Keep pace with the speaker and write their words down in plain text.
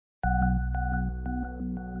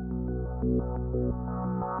Hello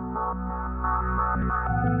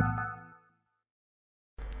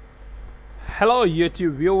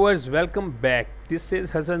YouTube viewers, welcome back. This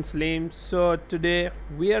is Hassan Slim. So today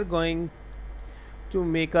we are going to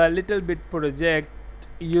make a little bit project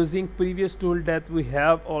using previous tool that we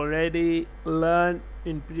have already learned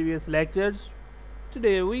in previous lectures.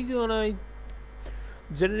 Today we gonna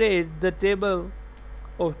generate the table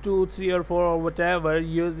of 2, 3 or 4 or whatever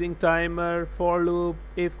using timer, for loop,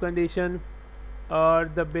 if condition,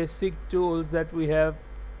 or the basic tools that we have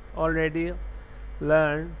already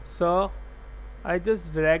learned. So I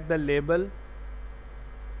just drag the label,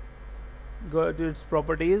 go to its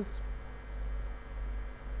properties,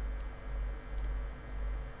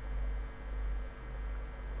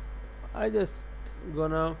 I just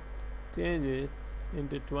gonna change it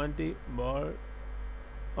into 20 bar.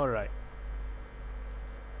 Alright,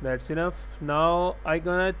 that's enough. Now I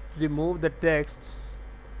gonna remove the text.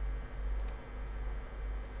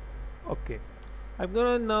 Okay, I'm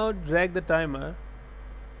gonna now drag the timer.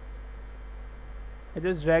 I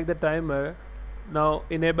just drag the timer. Now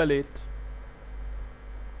enable it.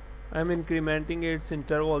 I'm incrementing its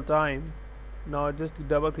interval time. Now just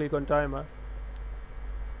double click on timer.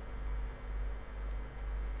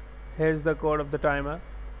 Here's the code of the timer.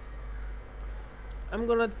 I'm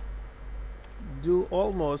gonna do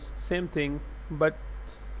almost same thing, but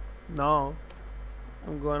now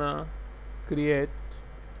I'm gonna create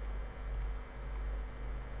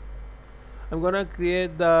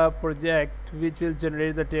the project which will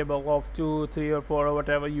generate the table of 2, 3 or 4 or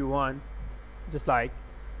whatever you want, just like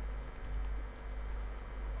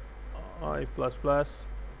I plus plus.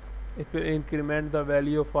 It will increment the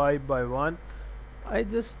value of I by 1. I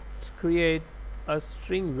just create a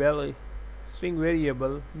string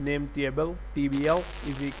variable named table tbl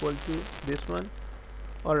is equal to this one.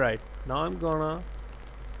 Alright, now I'm gonna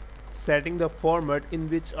setting the format in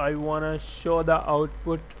which I wanna show the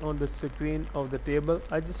output on the screen of the table.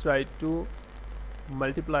 I just write 2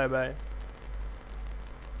 multiply by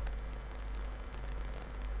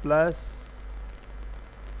plus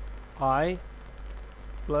I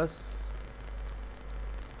plus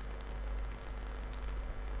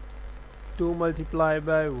 2 multiply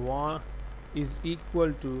by 1 is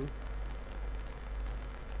equal to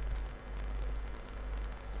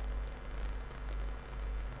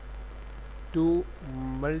 2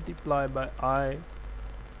 multiply by I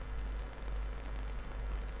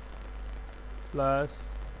plus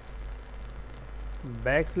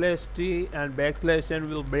backslash t, and backslash n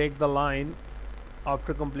will break the line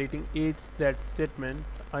after completing each that statement.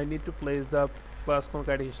 I need to place the plus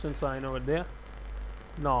concatenation sign over there.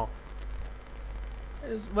 Now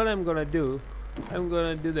is what I'm gonna do. I'm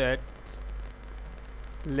gonna do that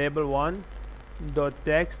label 1 dot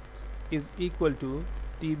text is equal to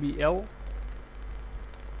tbl.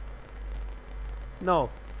 Now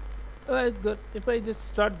if I just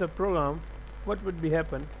start the program, what would be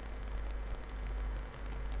happen?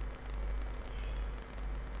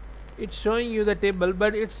 It's showing you the table,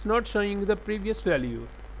 but it's not showing you the previous value.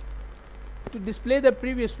 To display the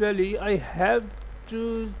previous value, I have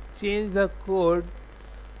to change the code.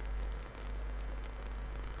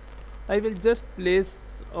 I will just place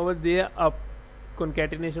over there a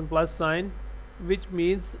concatenation plus sign, which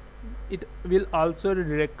means it will also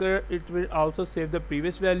save the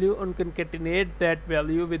previous value and concatenate that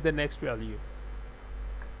value with the next value.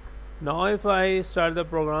 Now if I start the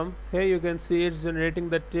program, here you can see it's generating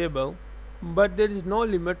the table, but there is no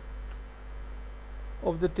limit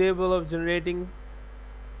of the table of generating.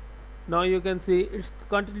 Now you can see it's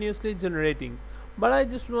continuously generating, but I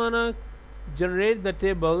just wanna generate the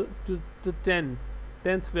table to the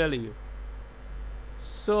 10th value.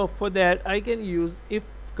 So for that I can use if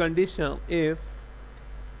condition. If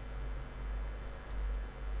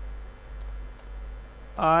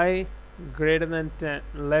I greater than 10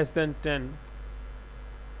 less than 10,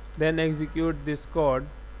 then execute this code,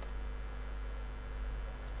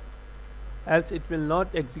 else it will not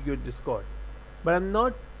execute this code. But I'm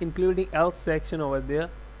not including else section over there.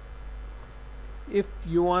 If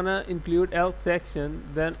you wanna include else section,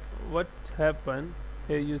 then what happen?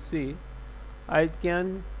 Here you see I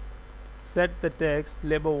can set the text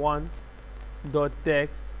label 1 dot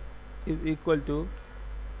text is equal to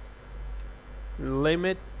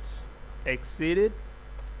limit exceeded.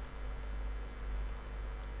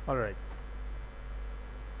 Alright,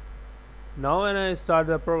 now when I start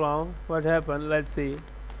the program, what happened? Let's see,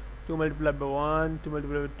 2 multiplied by 1, 2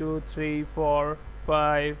 multiplied by 2, 3, 4,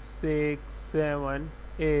 5, 6, 7,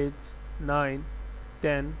 8, 9,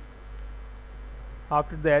 10.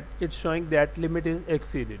 After that it's showing that limit is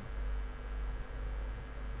exceeded.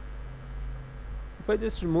 I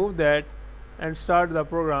just remove that and start the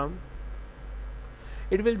program,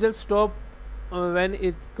 it will just stop when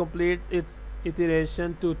it complete its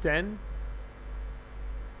iteration to 10.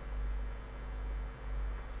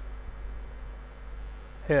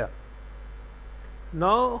 Here,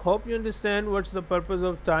 now hope you understand what's the purpose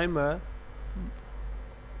of timer.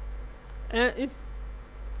 And if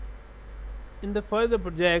in the further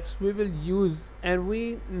projects we will use, and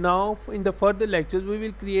we now in the further lectures we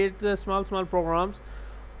will create the small programs.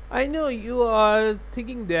 I know you are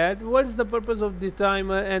thinking that what's the purpose of the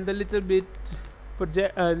timer and the little bit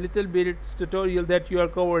tutorial that you are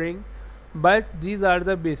covering, but these are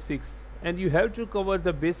the basics and you have to cover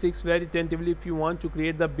the basics very attentively if you want to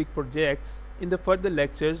create the big projects. In the further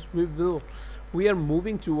lectures we are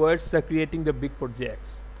moving towards creating the big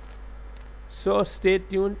projects. So stay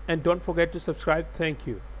tuned and don't forget to subscribe. Thank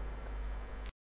you.